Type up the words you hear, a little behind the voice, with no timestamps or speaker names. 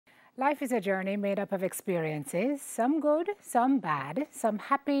Life is a journey made up of experiences, some good, some bad, some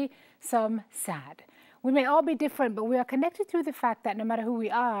happy, some sad. We may all be different, but we are connected through the fact that no matter who we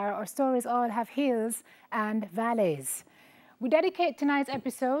are, our stories all have hills and valleys. We dedicate tonight's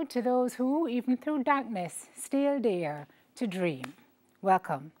episode to those who, even through darkness, still dare to dream.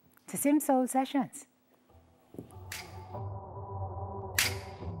 Welcome to Sim Soul Sessions.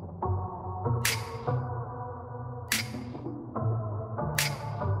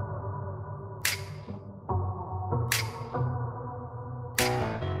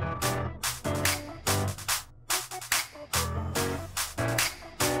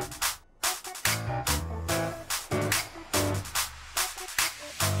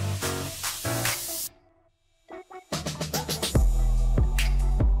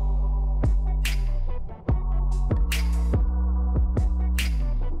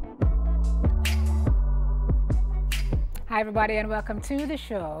 Hi, everybody, and welcome to the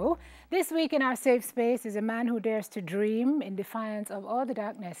show. This week in our safe space is a man who dares to dream in defiance of all the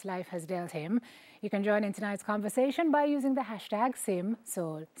darkness life has dealt him. You can join in tonight's conversation by using the hashtag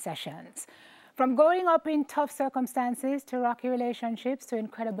 #SimSoulSessions. From growing up in tough circumstances to rocky relationships to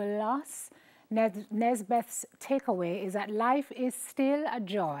incredible loss, Nesbeth's takeaway is that life is still a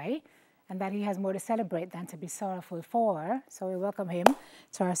joy and that he has more to celebrate than to be sorrowful for. So we welcome him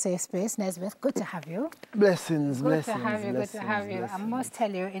to our safe space. Nesbeth, good to have you. Blessings, good to have you, good to have you. I must tell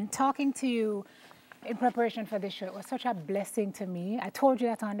you, in talking to you in preparation for this show, it was such a blessing to me. I told you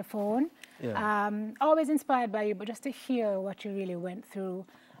that on the phone. Yeah. Always inspired by you, but just to hear what you really went through,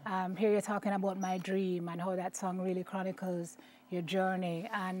 hear you talking about My Dream and how that song really chronicles your journey.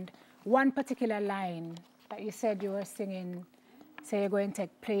 And one particular line that you said you were singing, say you're going to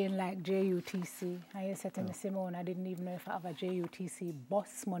take plane like JUTC, and you said to me, Simone, I didn't even know if I have a JUTC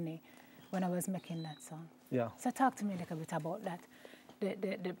bus money when I was making that song. Yeah. So talk to me a little bit about that,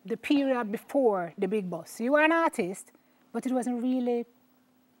 the period before the big bus. You were an artist, but it wasn't really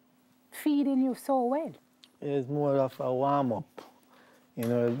feeding you so well. It's more of a warm-up. You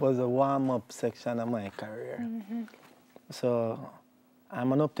know, it was a warm-up section of my career. Mm-hmm. So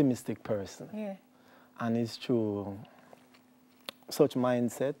I'm an optimistic person. Yeah. And it's true. Such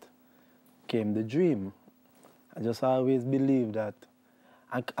mindset came the dream. I just always believed that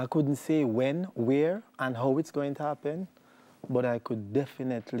I couldn't say when, where, and how it's going to happen, but I could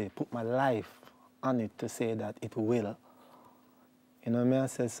definitely put my life on it to say that it will. You know what I mean? I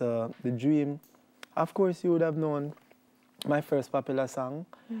said, so the dream, of course you would have known my first popular song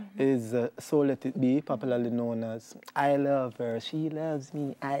is So Let It Be, popularly known as I Love Her, She Loves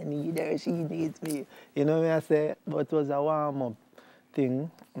Me, I Need Her, She Needs Me. You know what I say? But it was a warm-up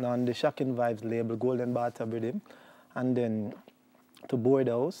thing on the Shocking Vibes label, Golden Bathtub Rhythm, and then to Board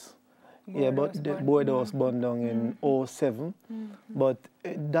House. Board House burned down in '07, but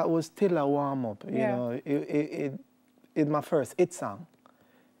that was still a warm-up, you know. It's my first hit song,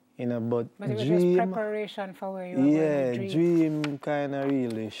 you know, but it was Dream, just preparation for where you were going to Dream kind of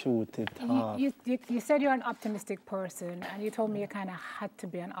really shoot it off. You said you're an optimistic person, and you told me you kind of had to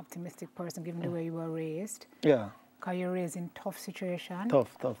be an optimistic person given the way you were raised. Yeah. Because you're raised in tough situation.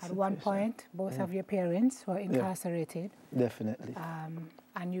 Tough At one point, both of your parents were incarcerated. Definitely.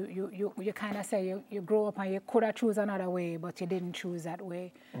 And you kind of say you grow up and you could have chosen another way, but you didn't choose that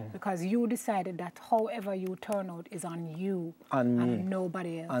way because you decided that however you turn out is on you and me.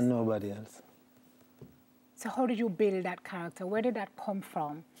 Nobody else. And nobody else. So how did you build that character? Where did that come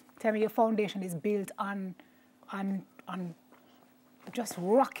from? Tell me your foundation is built on just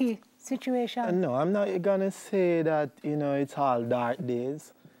rocky situation? No, I'm not gonna say that, you know, it's all dark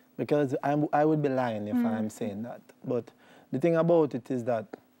days, because I would be lying if I'm saying that. But the thing about it is that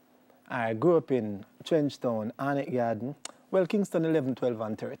I grew up in Trenchtown, Arnett Garden, well, Kingston 11, 12,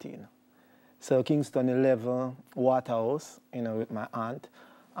 and 13. So Kingston 11, Waterhouse, you know, with my aunt,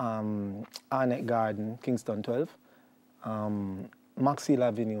 Arnett Garden, Kingston 12, Maxwell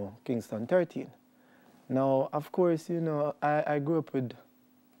Avenue, Kingston 13. Now, of course, you know, I grew up with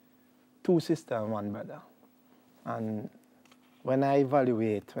 2 sisters and 1 brother. And when I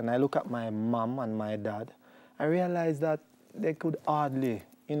look at my mom and my dad, I realize that they could hardly,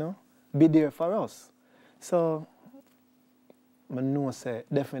 you know, be there for us. So, I know, say,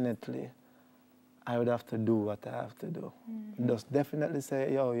 definitely, I would have to do what I have to do. Just definitely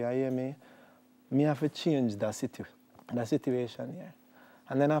say, yo, you hear me? Me have to change the situation here.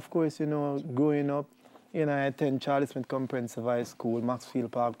 And then, of course, you know, growing up, you know, I attend Charlie Smith Comprehensive High School,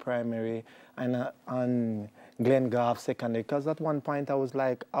 Maxfield Park Primary, and Glen Garth Secondary, because at one point I was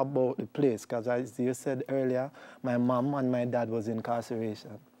like about the place, because as you said earlier, my mom and my dad was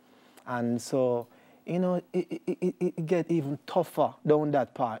incarceration. And so you know, it get even tougher down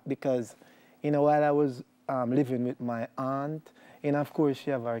that part because, you know, while I was living with my aunt, and of course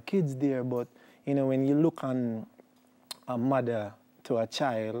she have her kids there, but, you know, when you look on a mother to a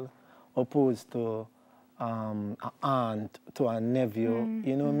child opposed to an aunt to a nephew,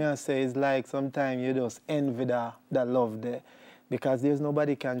 you know, me I say it's like sometimes you just envy that love there because there's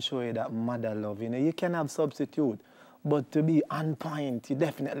nobody can show you that mother love. You know, you can have substitute, but to be on point, you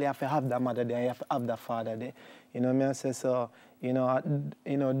definitely have to have that mother there, you have to have that father there. You know, me I say so, you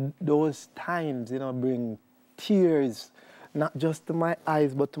know, those times, you know, bring tears, not just to my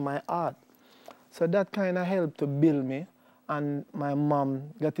eyes, but to my heart. So that kind of helped to build me. And my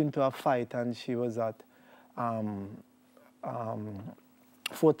mom got into a fight and she was at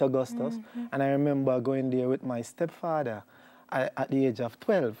Fort Augustus. And I remember going there with my stepfather at the age of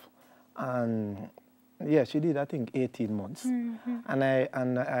 12. And yeah, she did, I think, 18 months. And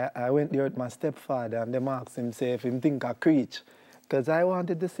I went there with my stepfather and they asked him, say, if him think I preach. Because I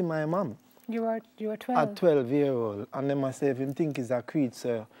wanted to see my mom. You were 12? At 12-year-old. And then I said, if him think he's a creed,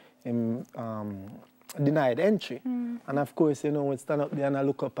 so him denied entry. And of course, you know, we stand up there and I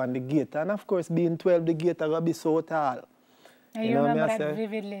look up on the gate. And of course, being 12, the gate are going to be so tall. And you remember that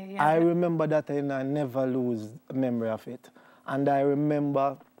vividly? Yeah. I remember that and I never lose memory of it. And I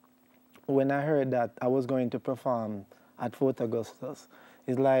remember when I heard that I was going to perform at Fort Augustus,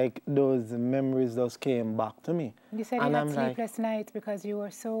 it's like those memories just came back to me. You said you had sleepless nights because you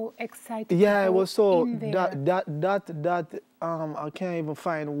were so excited. Yeah, it was so I can't even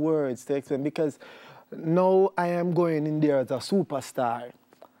find words to explain because now I am going in there as a superstar.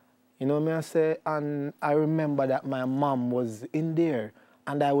 You know what I say? And I remember that my mom was in there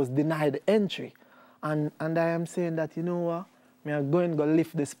and I was denied entry. And I am saying that, you know what? I'm going to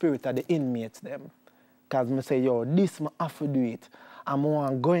lift the spirit of the inmates them. Because I say, yo, this I have to do it.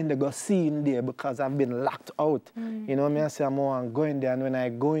 I'm going to go see in there because I've been locked out. You know what I say? I'm going there. And when I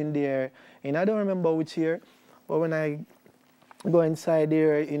go in there, and I don't remember which year, but when I go inside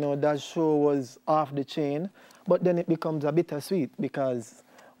there, you know, that show was off the chain. But then it becomes a bittersweet because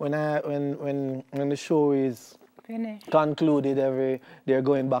when the show is concluded, they're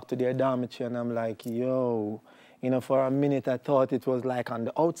going back to their dormitory, and I'm like, yo, you know, for a minute I thought it was like on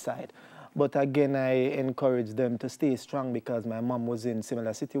the outside. But again, I encouraged them to stay strong because my mom was in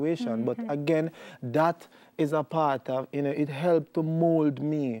similar situation. But again, that is a part of, you know, it helped to mold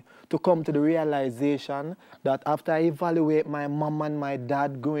me to come to the realization that after I evaluate my mom and my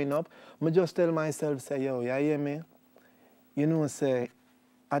dad growing up, I just tell myself, say, yo, you hear me? You know, say,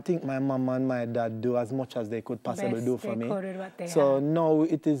 I think my mom and my dad do as much as they could possibly do for me. So now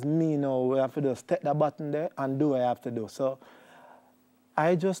it is me now. We have to just take the button there and do what I have to do. So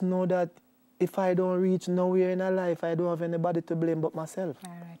I just know that if I don't reach nowhere in a life, I don't have anybody to blame but myself.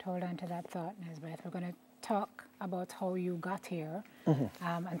 All right, hold on to that thought, Nesbeth. We're going to talk about how you got here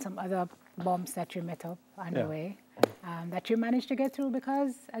and some other bumps that you met up on the way that you managed to get through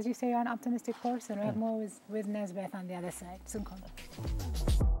because, as you say, you're an optimistic person. We have more with Nesbeth on the other side. Soon come.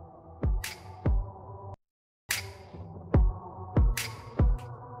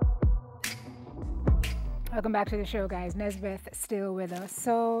 Welcome back to the show, guys. Nesbeth still with us.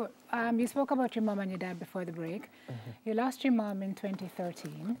 So you spoke about your mom and your dad before the break. You lost your mom in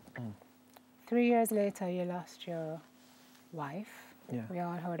 2013. 3 years later, you lost your wife. Yeah. We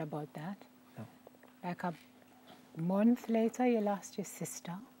all heard about that. Yeah. Like a month later, you lost your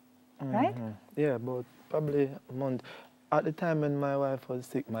sister, right? Yeah, but probably a month. At the time when my wife was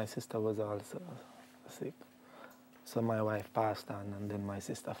sick, my sister was also sick. So my wife passed on, and then my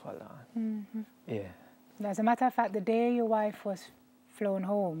sister followed on. Yeah. As a matter of fact, the day your wife was flown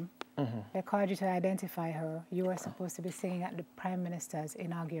home, they called you to identify her. You were supposed to be singing at the Prime Minister's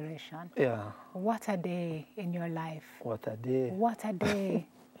inauguration. Yeah. What a day in your life. What a day. What a day.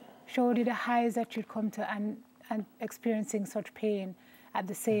 Showed you the highs that you'd come to and experiencing such pain at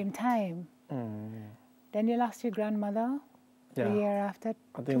the same time. Then you lost your grandmother the year after.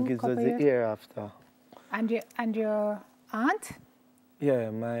 I think it was the year after. And your aunt?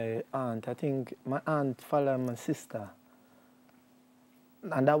 Yeah, my aunt. I think my aunt followed my sister.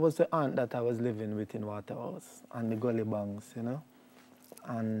 And that was the aunt that I was living with in Waterhouse, and the Gully Banks, you know.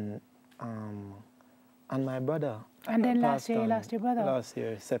 And my brother. And then last year you lost your brother? Last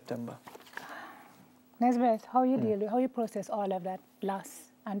year, September. Nesbeth, how you process all of that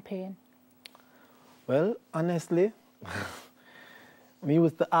loss and pain? Well, honestly, I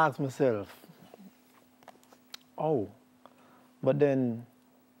used to ask myself, oh. But then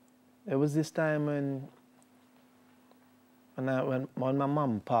there was this time when my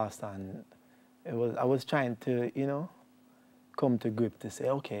mom passed on, I was trying to, you know, come to grip to say,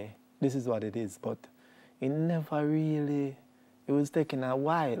 okay, this is what it is. But it never really, it was taking a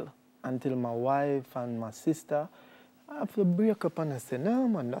while until my wife and my sister have to break up and I say, no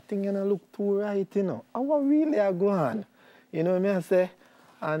man, that thing gonna look too right, you know. How really I go on? You know what I say?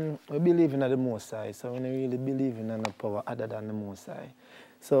 And we believe in the Most High, so we don't really believe in no power other than the Most High.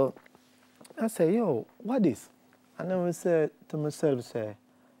 So I say, yo, what is? And then we say to myself, say,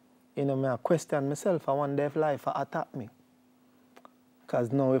 you know, I question myself, I wonder if life will attack me.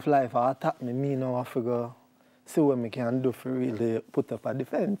 Because now if life will attack me, me now I figure, see what I can do for really put up a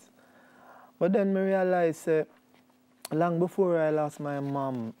defense. But then I realize, long before I lost my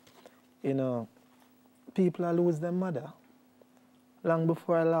mom, you know, people lose their mother. Long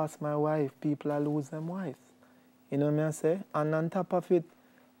before I lost my wife, people lose their wives. You know what I say? And on top of it,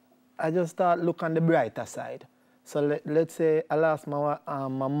 I just start look on the brighter side. So let's say I lost my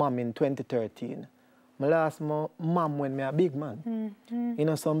mom in 2013. I lost my mom when I was a big man. You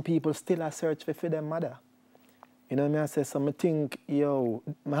know, some people still are search for their mother. You know what I say? So I think, yo,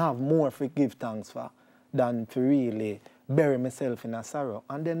 I have more to give thanks for than to really bury myself in a sorrow.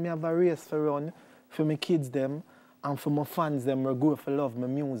 And then I have a race to run for my kids them and for my fans them who go for love my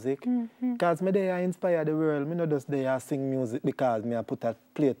music. Because me there I inspire the world. Me not just there sing music because me I put a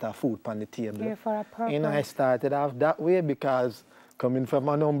plate of food on the table. Yeah, for a purpose. You know, I started off that way because coming from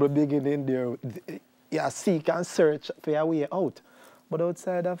an humble beginning there, you seek and search for your way out. But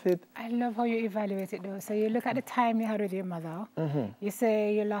outside of it... I love how you evaluate it though. So you look at the time you had with your mother. You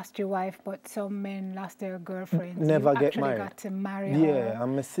say you lost your wife, but some men lost their girlfriends. Never you get married. Got to marry yeah, her.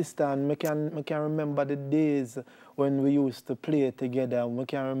 and my sister, and I can remember the days when we used to play together. I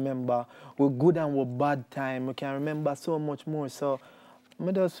can remember we're good and we're bad time. I can remember so much more. So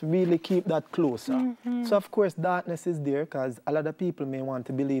I just really keep that closer. So of course darkness is there because a lot of people may want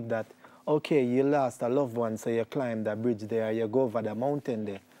to believe that okay, you lost a loved one, so you climb that bridge there, you go over the mountain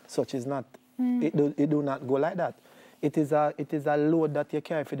there. Such is not, it do not go like that. It is a load that you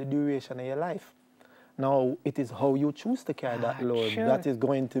carry for the duration of your life. Now, it is how you choose to carry that load that is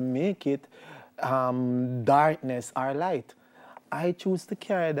going to make it darkness or light. I choose to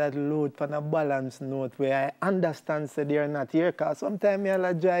carry that load from a balanced note where I understand that they're not here, because sometimes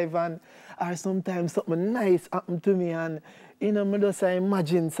I'll drive and or sometimes something nice happen to me and you know, I just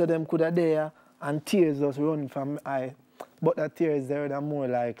imagine so them could have there and tears just run from my eye. But the tears there are more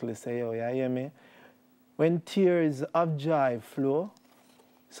likely say, oh, you hear me? When tears of joy flow,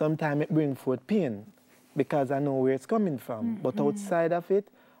 sometimes it brings forth pain because I know where it's coming from. But outside of it,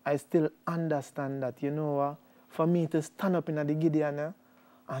 I still understand that, you know what, for me to stand up in the Gideon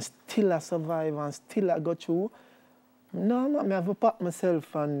and still I survive and still I go through, no, I have to pat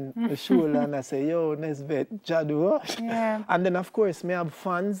myself on the shoulder and I say, yo, Nesbeth, Jadu. Yeah. And then, of course, I have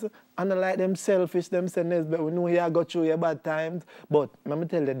fans and I like them selfish, them say, Nesbeth, we know you go through your bad times. But let me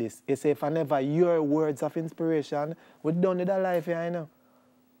tell you this, you say, if I never your words of inspiration, we're done with our life here, you know.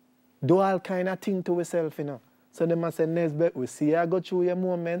 Do all kind of things to yourself, you know. So they must say, Nesbeth, we see you go through your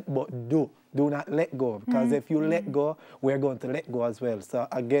moment, but do not let go. Because if you let go, we're going to let go as well. So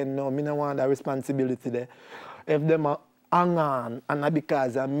again, no, I don't want that responsibility there. If them are hang on, and not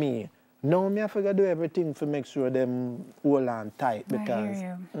because of me, now I have to do everything to make sure them hold on tight. Because,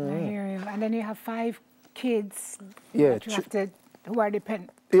 I hear you. And then you have 5 kids that you have to, who are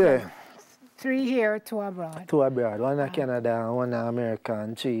dependent. Yeah. 3 here, 2 abroad. 2 abroad. 1 in Canada, 1 in America,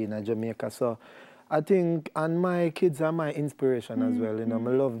 and 3 in Jamaica. So I think, and my kids are my inspiration as well. You know,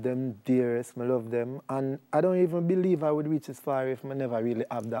 I love them dearest, I love them. And I don't even believe I would reach as far if I never really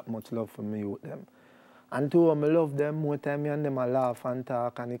have that much love for me with them. And two, I love them, more time me and them I laugh and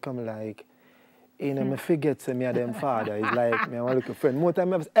talk and it come like, you know, I forget to me and them father. It's like, me and my little friend. More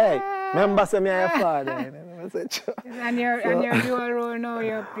time I say, hey, remember say me and your father. I say, and you're dual role now,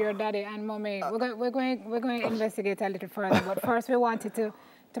 your daddy and mommy. We're going to investigate a little further, but first we wanted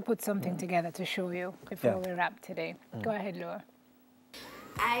to put something together to show you before we wrap today. Go ahead, Laura.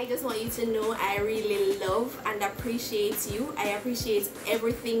 I just want you to know I really love and appreciate you. I appreciate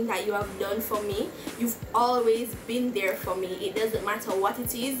everything that you have done for me. You've always been there for me. It doesn't matter what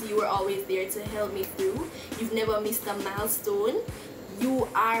it is, you were always there to help me through. You've never missed a milestone. You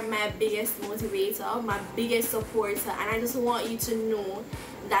are my biggest motivator, my biggest supporter, and I just want you to know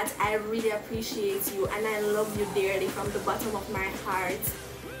that I really appreciate you and I love you dearly from the bottom of my heart.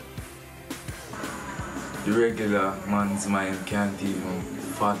 The regular man's mind can't even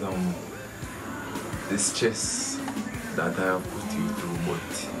fathom the stress that I have put you through,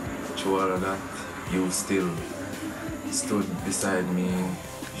 but through all of that, you still stood beside me,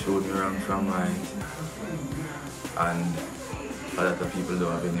 showed me wrong from right, and a lot of people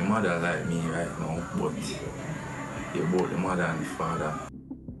don't have any mother like me right now, but you're both the mother and the father.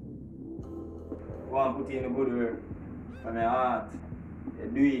 want to put in a good work from your heart, you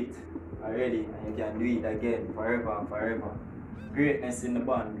do it already and you can do it again forever and forever. Greatness in the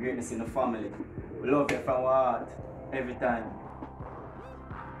band, greatness in the family. We love you from our heart every time.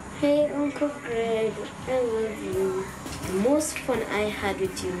 Hey Uncle Greg, I love you. The most fun I had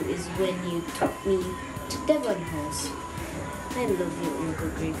with you is when you took me to Devon House. I love you, Uncle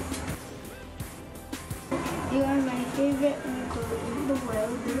Greg. You are my favorite uncle in the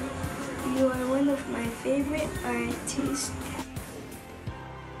world. You are one of my favorite artists.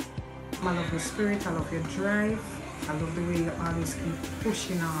 I love your spirit, I love your drive, I love the way you always keep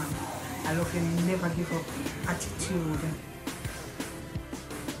pushing on. I love your never give up attitude.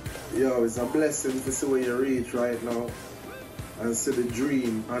 Yo, it's a blessing to see where you reach right now and see the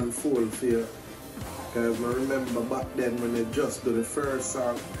dream unfold for you. Because I remember back then when you just do the first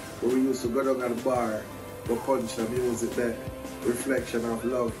song where we used to go down at the bar, go punch the music there, reflection of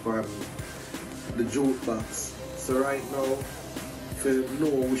love from the jukebox. So right now, if you know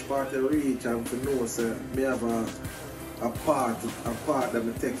which part you reach and if you know, so me have a part that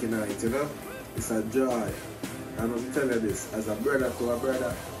I'm taking on it, you know? It's a joy. And I'm telling you this, as a brother to a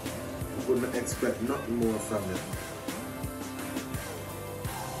brother, I couldn't expect nothing more from you.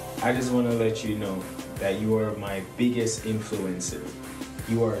 I just want to let you know that you are my biggest influencer.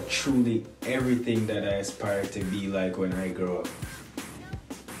 You are truly everything that I aspire to be like when I grow up.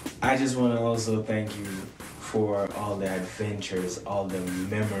 I just want to also thank you for all the adventures, all the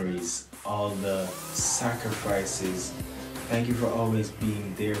memories, all the sacrifices. Thank you for always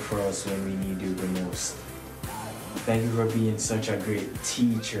being there for us when we need you the most. Thank you for being such a great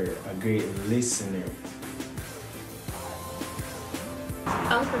teacher, a great listener.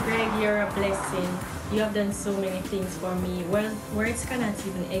 Uncle Greg, you're a blessing. You have done so many things for me. Well, words cannot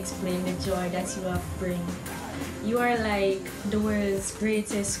even explain the joy that you have bring. You are like the world's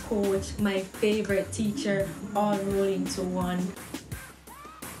greatest coach, my favorite teacher, all rolled into one.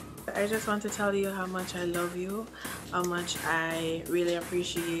 I just want to tell you how much I love you, how much I really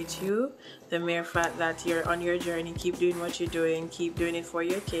appreciate you. The mere fact that you're on your journey, keep doing what you're doing, keep doing it for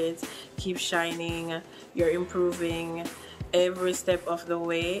your kids, keep shining, you're improving every step of the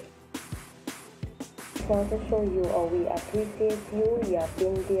way. I want to show you how we appreciate you. You have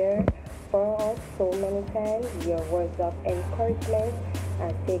been there for us so many times. Your words of encouragement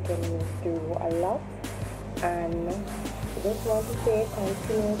have taken me through a lot. And I just want to say,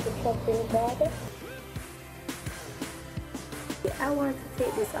 continue to trust in God. I want to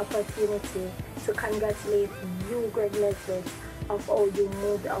take this opportunity to congratulate you, Greg Nesbeth, of how you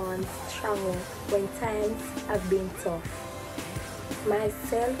moved on strongly when times have been tough.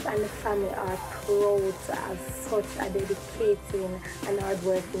 Myself and the family are proud to have such a dedicating and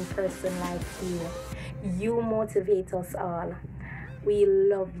hardworking person like you. You motivate us all. We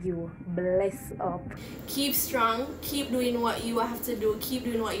love you. Bless up. Keep strong. Keep doing what you have to do. Keep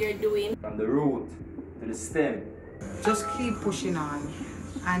doing what you're doing. From the root to the stem. Just keep pushing on.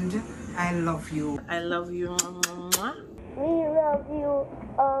 And I love you. I love you. We love you,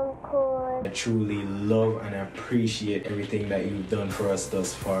 Uncle. I truly love and appreciate everything that you've done for us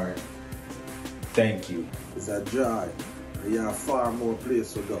thus far. Thank you. It's a joy. You have far more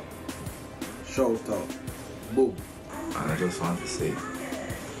place to go. Shout out. Boom. And I just want to say,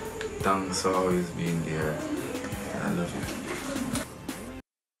 thanks for always being there. I love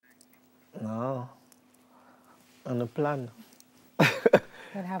you. No. On the plan.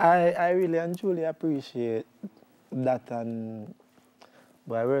 I really and truly appreciate that, and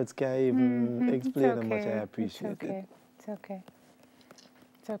by words can't even explain how much I appreciate it. It's okay.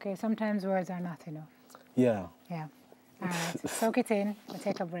 It's okay. Sometimes words are not enough. Yeah. Yeah. All right. Soak it in. We'll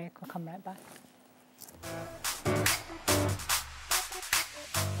take a break. We'll come right back.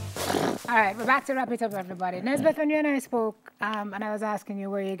 All right, we're back to wrap it up, everybody. Nesbeth, when you and I spoke, and I was asking you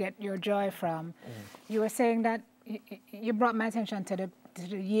where you get your joy from, you were saying that you brought my attention to the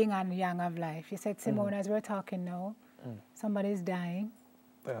yin and yang of life. You said, Simone, as we're talking now, somebody's dying,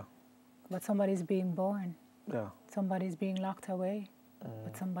 but somebody's being born. Somebody's being locked away,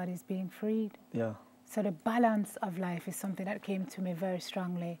 but somebody's being freed. So the balance of life is something that came to me very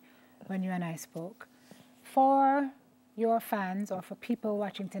strongly when you and I spoke. For your fans or for people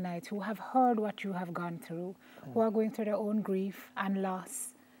watching tonight who have heard what you have gone through, who are going through their own grief and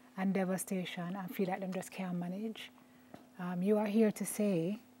loss and devastation and feel like they just can't manage, you are here to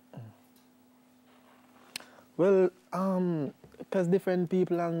say? Well, because different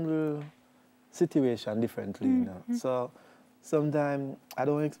people handle situation differently, you know. So sometimes I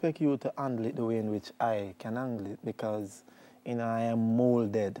don't expect you to handle it the way in which I can handle it, because, you know, I am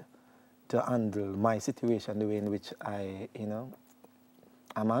molded to handle my situation the way in which I'm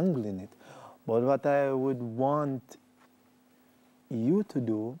handling it. But what I would want you to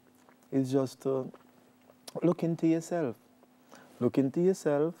do is just to look into yourself. Look into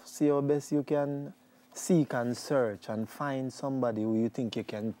yourself, see how best you can seek and search and find somebody who you think you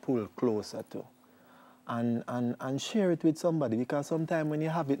can pull closer to. And share it with somebody, because sometimes when you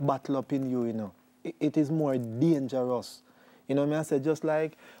have it bottled up in you, you know, it is more dangerous. You know what I say? Just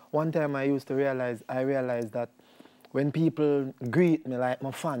like one time I realized that when people greet me, like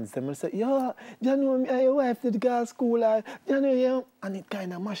my fans, they will say, yo, you know, your wife did go to school, you know, yeah, and it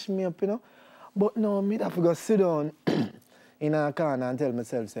kind of mashed me up, you know. But now, I have to go sit down in a corner and tell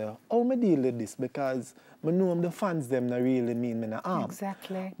myself, say, how I deal with this? Because I know the fans them not really mean me no harm.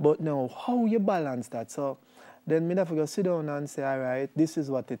 Exactly. But now, how you balance that? So then I have to go sit down and say, all right, this is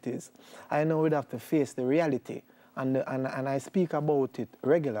what it is. I know we'd have to face the reality. And I speak about it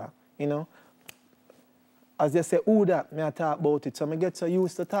regular, you know. As they say, who that, I talk about it. So I get so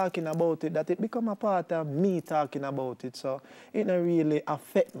used to talking about it that it become a part of me talking about it. So it don't really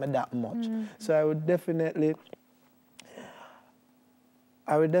affect me that much. So I would definitely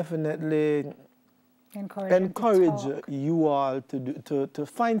encourage you all to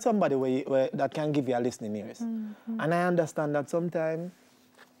find somebody that can give you a listening ears. And I understand that sometimes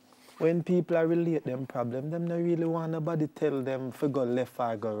when people are relate them problem, them don't really want nobody tell them if go left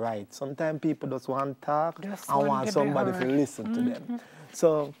or go right. Sometimes people just want to talk and want somebody to listen to them.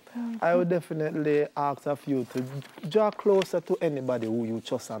 So I would definitely ask of you to draw closer to anybody who you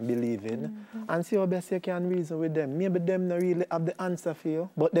trust and believe in and see how best you can reason with them. Maybe them not really have the answer for you,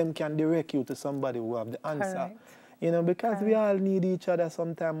 but them can direct you to somebody who have the answer. Correct. You know, because we all need each other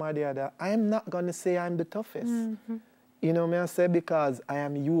sometime or the other. I am not going to say I'm the toughest. You know what I say? Because I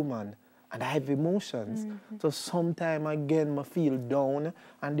am human and I have emotions. So sometime again I feel down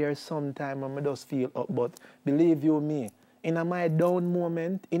and there's sometime I just feel up. But believe you me, in my down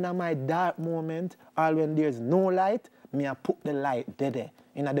moment, in my dark moment, or when there's no light, me I put the light there.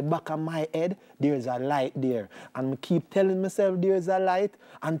 In the back of my head, there's a light there. And I keep telling myself there's a light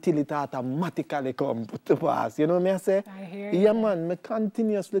until it automatically comes to pass. You know what I say? I hear you. Yeah, man, I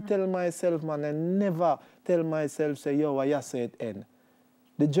continuously tell myself, man, I never tell myself, say, yo, what you say it end.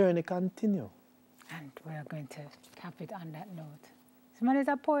 The journey continue. And we're going to cap it on that note. Someone is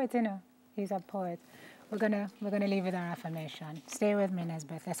a poet, you know. He's a poet. We're gonna leave with our affirmation. Stay with me,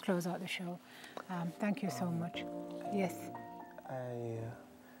 Nesbeth. Let's close out the show. Thank you so much. Yes. I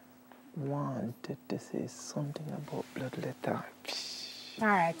wanted to say something about blood letter. All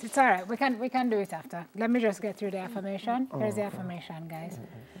right, it's all right. We can do it after. Let me just get through the affirmation. Here's the affirmation, guys.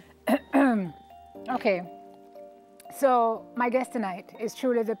 Okay. So my guest tonight is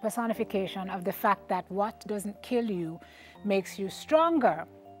truly the personification of the fact that what doesn't kill you makes you stronger.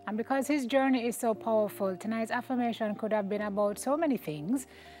 And because his journey is so powerful, tonight's affirmation could have been about so many things.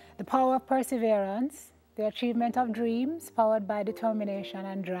 The power of perseverance, the achievement of dreams powered by determination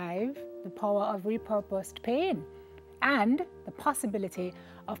and drive, the power of repurposed pain, and the possibility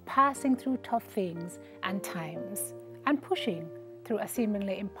of passing through tough things and times and pushing through a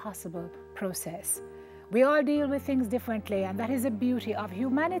seemingly impossible process. We all deal with things differently, and that is the beauty of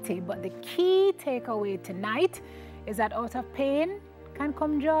humanity. But the key takeaway tonight is that out of pain can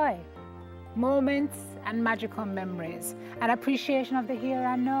come joy, moments and magical memories, an appreciation of the here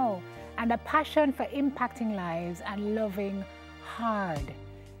and now, and a passion for impacting lives and loving hard.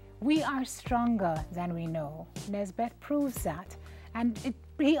 We are stronger than we know. Nesbeth proves that. And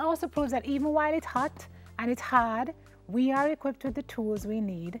he also proves that even while it's hot and it's hard, we are equipped with the tools we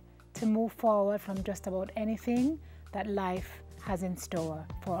need to move forward from just about anything that life has in store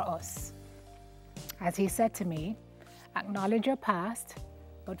for us. As he said to me, acknowledge your past,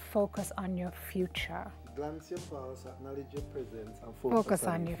 but focus on your future. Glance your past, acknowledge your present, and focus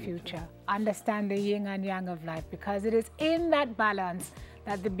on your future. Understand the yin and yang of life, because it is in that balance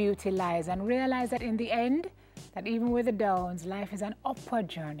that the beauty lies. And realize that in the end, that even with the downs, life is an upward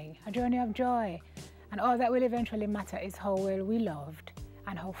journey, a journey of joy. And all that will eventually matter is how well we loved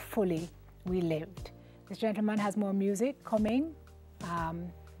and how fully we lived. This gentleman has more music coming.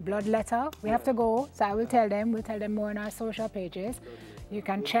 Blood letter. We have to go, so I will tell them. We'll tell them more on our social pages. You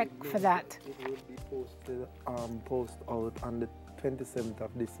can check for that. It will be post out on the 27th of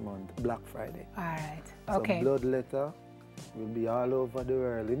this month, Black Friday. All right. So Okay. blood letter will be all over the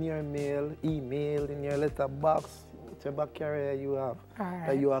world. In your mail, email, in your letterbox, whichever carrier you have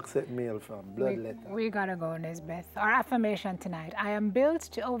that you accept mail from. Blood letter. We gotta go, Nesbeth. Our affirmation tonight: I am built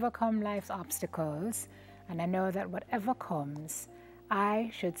to overcome life's obstacles, and I know that whatever comes,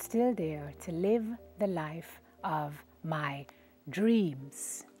 I should still dare to live the life of my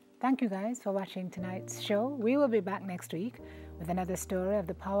dreams. Thank you guys for watching tonight's show. We will be back next week with another story of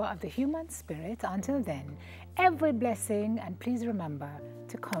the power of the human spirit. Until then, every blessing, and please remember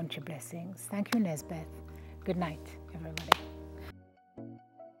to count your blessings. Thank you, Nesbeth. Good night, everybody.